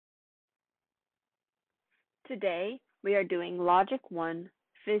Today, we are doing Logic 1,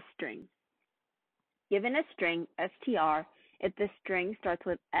 fizzString. Given a string str, if the string starts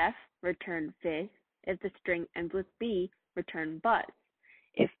with f, return fizz. If the string ends with b, return buzz.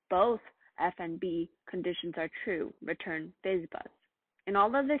 If both f and b conditions are true, return fizzBuzz. In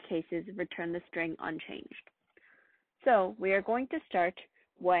all other cases, return the string unchanged. So we are going to start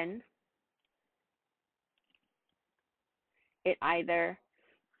when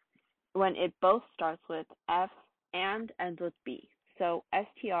it both starts with f and ends with b. So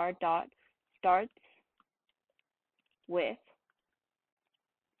str dot starts with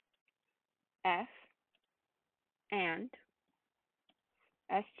f and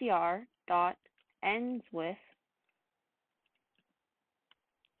str dot ends with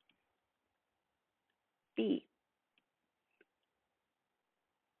b.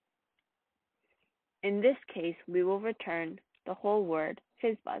 In this case, we will return the whole word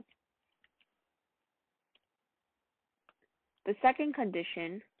fizzBuzz. The second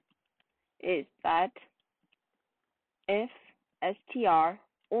condition is that if str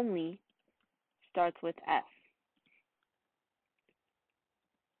only starts with f.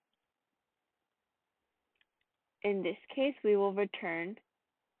 In this case, we will return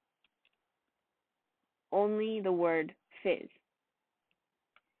only the word fizz.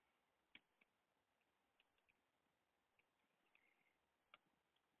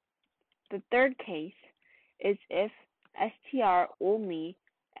 The third case is if str only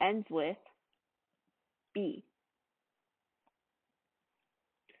ends with b.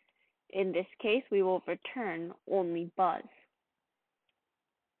 In this case, we will return only buzz.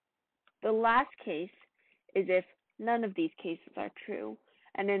 The last case is if none of these cases are true,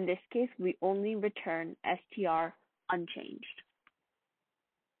 and in this case, we only return str unchanged.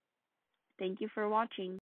 Thank you for watching.